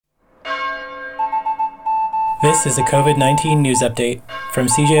This is a COVID-19 news update from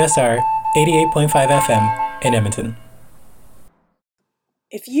CJSR 88.5 FM in Edmonton.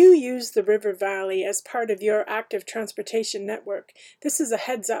 If you use the River Valley as part of your active transportation network, this is a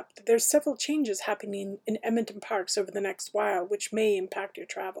heads up that there's several changes happening in Edmonton parks over the next while which may impact your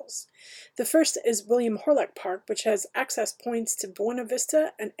travels. The first is William Hawrelak Park, which has access points to Buena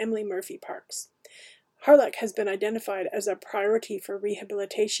Vista and Emily Murphy parks. Hawrelak has been identified as a priority for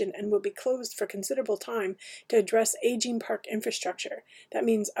rehabilitation and will be closed for considerable time to address aging park infrastructure. That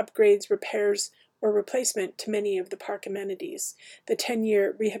means upgrades, repairs, or replacement to many of the park amenities. The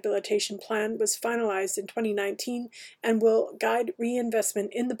 10-year rehabilitation plan was finalized in 2019 and will guide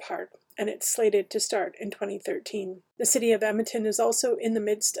reinvestment in the park, and it's slated to start in 2013. The City of Edmonton is also in the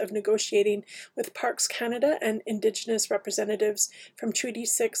midst of negotiating with Parks Canada and Indigenous representatives from Treaty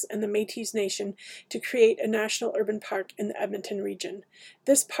 6 and the Métis Nation to create a national urban park in the Edmonton region.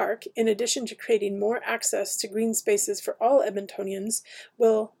 This park, in addition to creating more access to green spaces for all Edmontonians,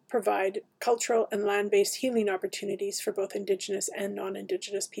 will provide cultural and land-based healing opportunities for both Indigenous and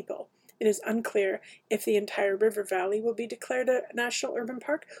non-Indigenous people. It is unclear if the entire River Valley will be declared a national urban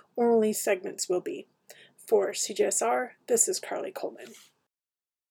park or only segments will be. For CJSR, this is Carly Coleman.